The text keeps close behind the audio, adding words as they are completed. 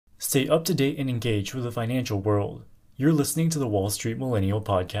Stay up to date and engage with the financial world. You're listening to the Wall Street Millennial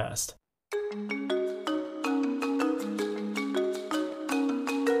Podcast.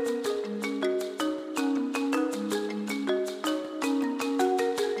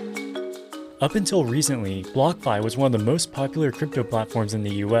 Up until recently, BlockFi was one of the most popular crypto platforms in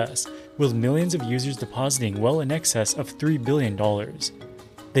the US, with millions of users depositing well in excess of $3 billion.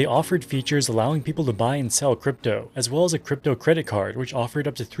 They offered features allowing people to buy and sell crypto, as well as a crypto credit card which offered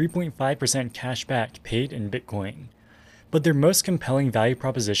up to 3.5% cash back paid in Bitcoin. But their most compelling value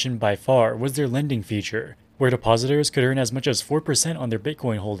proposition by far was their lending feature, where depositors could earn as much as 4% on their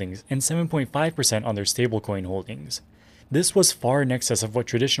Bitcoin holdings and 7.5% on their stablecoin holdings. This was far in excess of what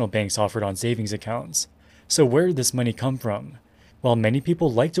traditional banks offered on savings accounts. So where did this money come from? While many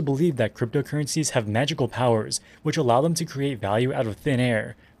people like to believe that cryptocurrencies have magical powers which allow them to create value out of thin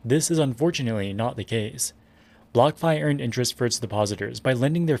air, this is unfortunately not the case. BlockFi earned interest for its depositors by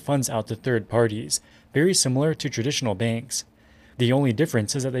lending their funds out to third parties, very similar to traditional banks. The only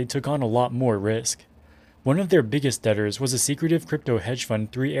difference is that they took on a lot more risk. One of their biggest debtors was a secretive crypto hedge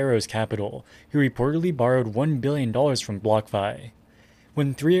fund 3 Arrows Capital, who reportedly borrowed $1 billion from BlockFi.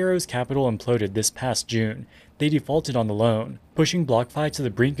 When 3 Arrows Capital imploded this past June, they defaulted on the loan, pushing BlockFi to the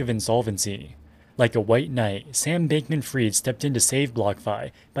brink of insolvency. Like a white knight, Sam Bankman-Fried stepped in to save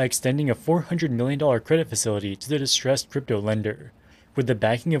BlockFi by extending a $400 million credit facility to the distressed crypto lender. With the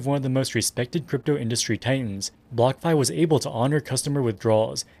backing of one of the most respected crypto industry titans, BlockFi was able to honor customer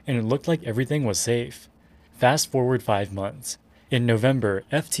withdrawals, and it looked like everything was safe. Fast forward 5 months. In November,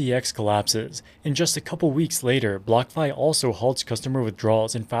 FTX collapses, and just a couple weeks later, BlockFi also halts customer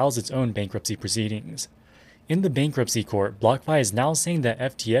withdrawals and files its own bankruptcy proceedings. In the bankruptcy court, BlockFi is now saying that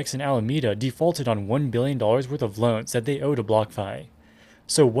FTX and Alameda defaulted on $1 billion worth of loans that they owe to BlockFi.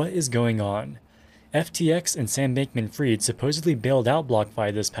 So what is going on? FTX and Sam Bankman-Fried supposedly bailed out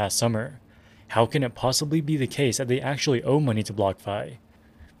BlockFi this past summer. How can it possibly be the case that they actually owe money to BlockFi?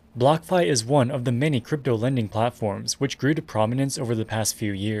 BlockFi is one of the many crypto lending platforms which grew to prominence over the past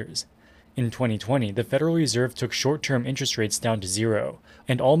few years. In 2020, the Federal Reserve took short-term interest rates down to zero,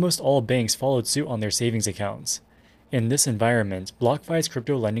 and almost all banks followed suit on their savings accounts. In this environment, BlockFi's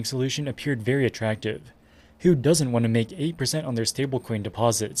crypto lending solution appeared very attractive. Who doesn't want to make 8% on their stablecoin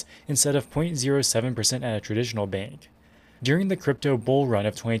deposits instead of 0.07% at a traditional bank? During the crypto bull run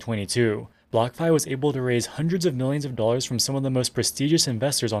of 2022, BlockFi was able to raise hundreds of millions of dollars from some of the most prestigious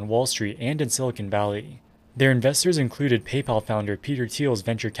investors on Wall Street and in Silicon Valley. Their investors included PayPal founder Peter Thiel's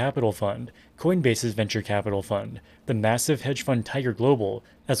venture capital fund, Coinbase's venture capital fund, the massive hedge fund Tiger Global,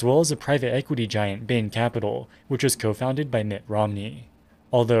 as well as the private equity giant Bain Capital, which was co-founded by Mitt Romney.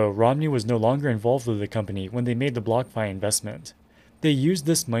 Although Romney was no longer involved with the company when they made the BlockFi investment. They used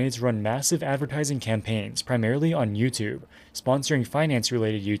this money to run massive advertising campaigns, primarily on YouTube, sponsoring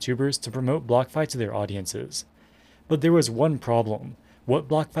finance-related YouTubers to promote BlockFi to their audiences. But there was one problem. What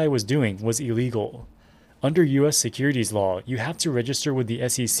BlockFi was doing was illegal. Under US securities law, you have to register with the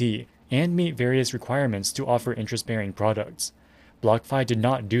SEC and meet various requirements to offer interest-bearing products. BlockFi did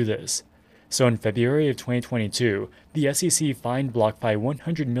not do this. So in February of 2022, the SEC fined BlockFi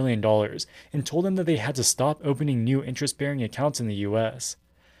 $100 million and told them that they had to stop opening new interest-bearing accounts in the US.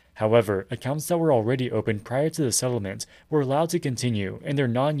 However, accounts that were already opened prior to the settlement were allowed to continue, and their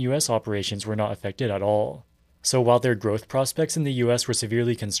non-US operations were not affected at all. So while their growth prospects in the US were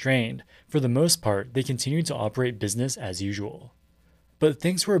severely constrained, for the most part, they continued to operate business as usual. But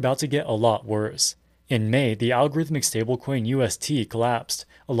things were about to get a lot worse. In May, the algorithmic stablecoin UST collapsed,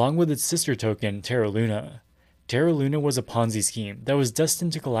 along with its sister token, Terra Luna. Terra Luna was a Ponzi scheme that was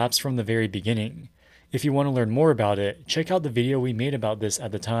destined to collapse from the very beginning. If you want to learn more about it, check out the video we made about this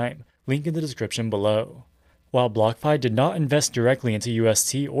at the time, link in the description below. While BlockFi did not invest directly into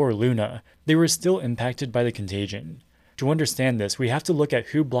UST or Luna, they were still impacted by the contagion. To understand this, we have to look at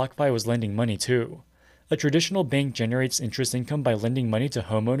who BlockFi was lending money to. A traditional bank generates interest income by lending money to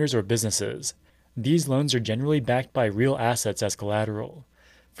homeowners or businesses. These loans are generally backed by real assets as collateral.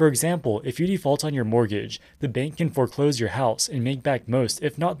 For example, if you default on your mortgage, the bank can foreclose your house and make back most,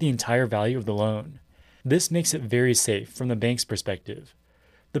 if not the entire value of the loan. This makes it very safe from the bank's perspective.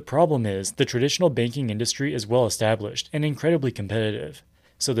 The problem is, the traditional banking industry is well established and incredibly competitive,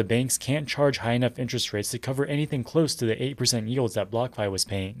 so the banks can't charge high enough interest rates to cover anything close to the 8% yields that BlockFi was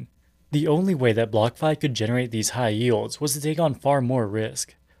paying. The only way that BlockFi could generate these high yields was to take on far more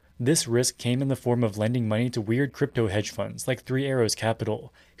risk. This risk came in the form of lending money to weird crypto hedge funds like 3 Arrows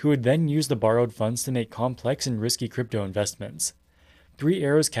Capital, who would then use the borrowed funds to make complex and risky crypto investments. 3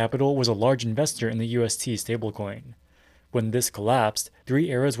 Arrows Capital was a large investor in the UST stablecoin. When this collapsed, 3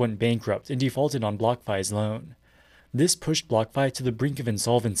 Arrows went bankrupt and defaulted on BlockFi's loan. This pushed BlockFi to the brink of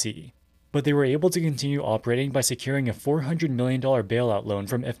insolvency, but they were able to continue operating by securing a $400 million bailout loan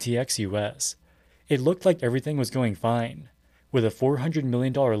from FTX US. It looked like everything was going fine. With a $400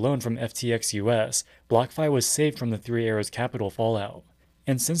 million loan from FTX US, BlockFi was saved from the Three Arrows Capital fallout.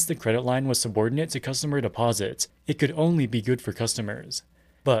 And since the credit line was subordinate to customer deposits, it could only be good for customers.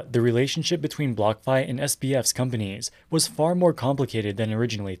 But the relationship between BlockFi and SBF's companies was far more complicated than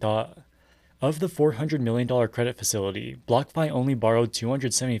originally thought. Of the $400 million credit facility, BlockFi only borrowed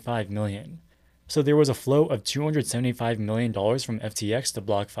 $275 million. So there was a flow of $275 million from FTX to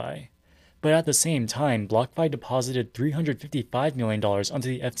BlockFi. But at the same time, BlockFi deposited $355 million onto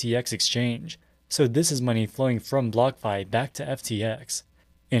the FTX exchange. So this is money flowing from BlockFi back to FTX.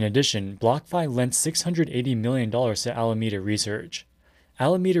 In addition, BlockFi lent $680 million to Alameda Research.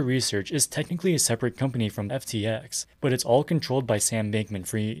 Alameda Research is technically a separate company from FTX, but it's all controlled by Sam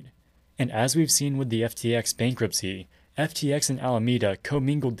Bankman-Fried. And as we've seen with the FTX bankruptcy, FTX and Alameda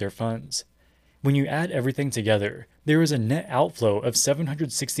commingled their funds. When you add everything together, there is a net outflow of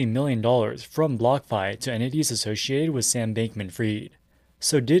 $760 million from BlockFi to entities associated with Sam Bankman-Fried.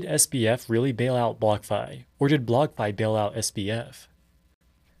 So did SBF really bail out BlockFi, or did BlockFi bail out SBF?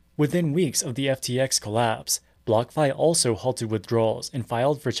 Within weeks of the FTX collapse, BlockFi also halted withdrawals and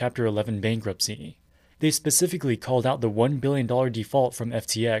filed for Chapter 11 bankruptcy. They specifically called out the $1 billion default from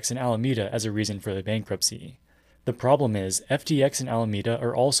FTX and Alameda as a reason for the bankruptcy. The problem is, FTX and Alameda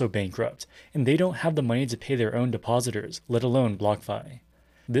are also bankrupt, and they don't have the money to pay their own depositors, let alone BlockFi.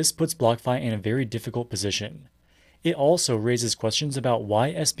 This puts BlockFi in a very difficult position. It also raises questions about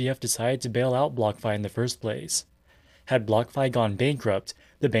why SBF decided to bail out BlockFi in the first place. Had BlockFi gone bankrupt,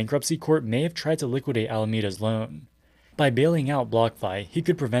 the bankruptcy court may have tried to liquidate Alameda's loan. By bailing out BlockFi, he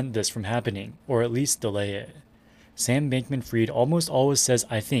could prevent this from happening, or at least delay it. Sam Bankman-Fried almost always says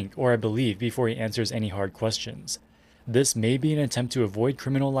 "I think" or "I believe" before he answers any hard questions. This may be an attempt to avoid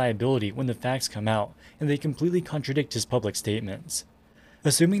criminal liability when the facts come out and they completely contradict his public statements.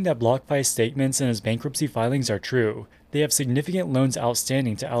 Assuming that BlockFi's statements and his bankruptcy filings are true, they have significant loans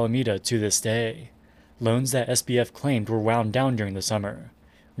outstanding to Alameda to this day. Loans that SBF claimed were wound down during the summer.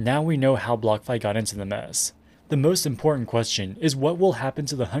 Now we know how BlockFi got into the mess. The most important question is what will happen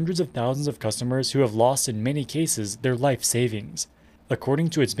to the hundreds of thousands of customers who have lost in many cases their life savings. According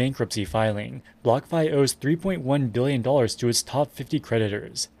to its bankruptcy filing, BlockFi owes $3.1 billion to its top 50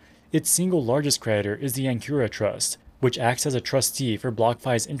 creditors. Its single largest creditor is the Ancura Trust, which acts as a trustee for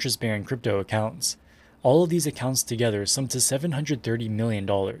BlockFi's interest-bearing crypto accounts. All of these accounts together sum to $730 million.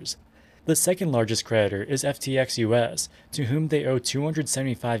 The second largest creditor is FTX US, to whom they owe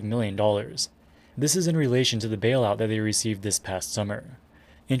 $275 million. This is in relation to the bailout that they received this past summer.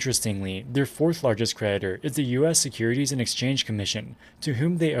 Interestingly, their fourth largest creditor is the US Securities and Exchange Commission, to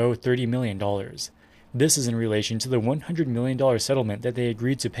whom they owe $30 million. This is in relation to the $100 million settlement that they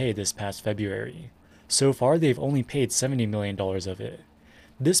agreed to pay this past February. So far, they've only paid $70 million of it.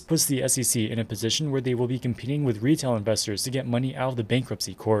 This puts the SEC in a position where they will be competing with retail investors to get money out of the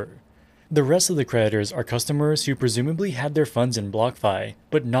bankruptcy court. The rest of the creditors are customers who presumably had their funds in BlockFi,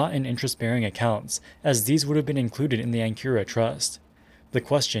 but not in interest-bearing accounts, as these would have been included in the Ancura Trust. The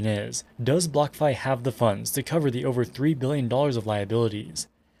question is, does BlockFi have the funds to cover the over $3 billion of liabilities?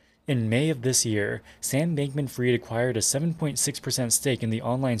 In May of this year, Sam Bankman-Fried acquired a 7.6% stake in the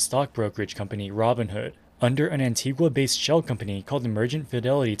online stock brokerage company Robinhood, under an Antigua-based shell company called Emergent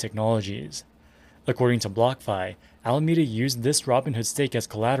Fidelity Technologies. According to BlockFi, Alameda used this Robinhood stake as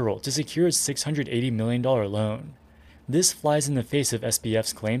collateral to secure its $680 million loan. This flies in the face of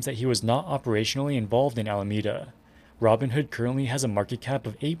SBF's claims that he was not operationally involved in Alameda. Robinhood currently has a market cap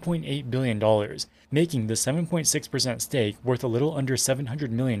of $8.8 billion, making the 7.6% stake worth a little under $700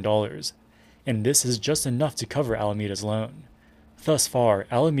 million. And this is just enough to cover Alameda's loan. Thus far,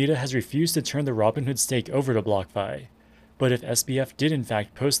 Alameda has refused to turn the Robinhood stake over to BlockFi. But if SBF did in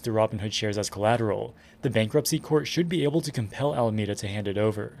fact post the Robinhood shares as collateral, the bankruptcy court should be able to compel Alameda to hand it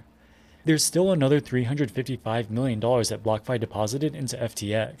over. There's still another $355 million that BlockFi deposited into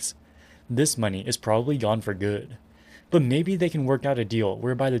FTX. This money is probably gone for good. But maybe they can work out a deal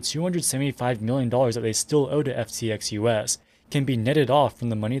whereby the $275 million that they still owe to FTX US can be netted off from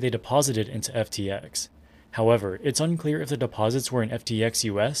the money they deposited into FTX. However, it's unclear if the deposits were in FTX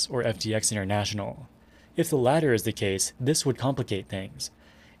US or FTX International. If the latter is the case, this would complicate things.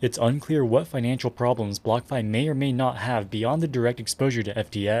 It's unclear what financial problems BlockFi may or may not have beyond the direct exposure to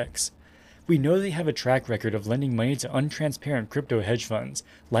FTX. We know they have a track record of lending money to untransparent crypto hedge funds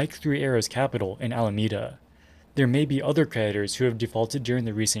like Three Arrows Capital and Alameda. There may be other creditors who have defaulted during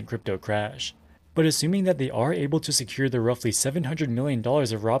the recent crypto crash. But assuming that they are able to secure the roughly $700 million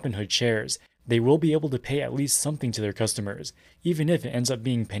of Robinhood shares, They will be able to pay at least something to their customers, even if it ends up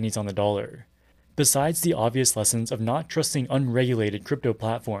being pennies on the dollar. Besides the obvious lessons of not trusting unregulated crypto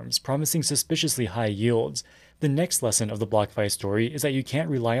platforms promising suspiciously high yields, the next lesson of the BlockFi story is that you can't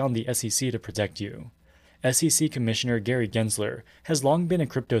rely on the SEC to protect you. SEC Commissioner Gary Gensler has long been a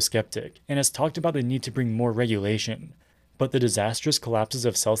crypto skeptic and has talked about the need to bring more regulation. But the disastrous collapses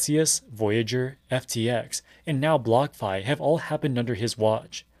of Celsius, Voyager, FTX, and now BlockFi have all happened under his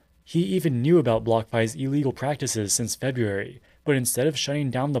watch. He even knew about BlockFi's illegal practices since February, but instead of shutting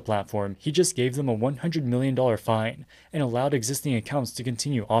down the platform, he just gave them a $100 million fine and allowed existing accounts to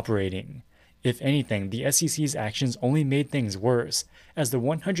continue operating. If anything, the SEC's actions only made things worse, as the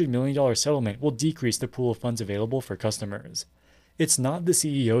 $100 million settlement will decrease the pool of funds available for customers. It's not the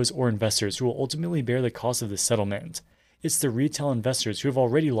CEOs or investors who will ultimately bear the cost of this settlement. It's the retail investors who have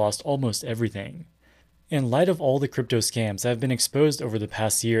already lost almost everything. In light of all the crypto scams that have been exposed over the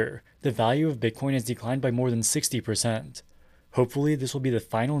past year, the value of Bitcoin has declined by more than 60%. Hopefully, this will be the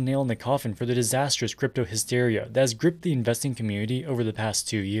final nail in the coffin for the disastrous crypto hysteria that has gripped the investing community over the past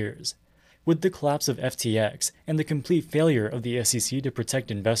 2 years. With the collapse of FTX and the complete failure of the SEC to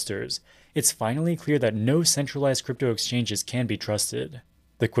protect investors, it's finally clear that no centralized crypto exchanges can be trusted.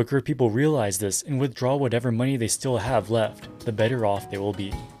 The quicker people realize this and withdraw whatever money they still have left, the better off they will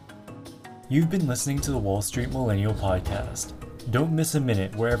be. You've been listening to the Wall Street Millennial Podcast. Don't miss a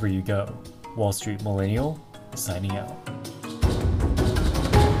minute wherever you go. Wall Street Millennial, signing out.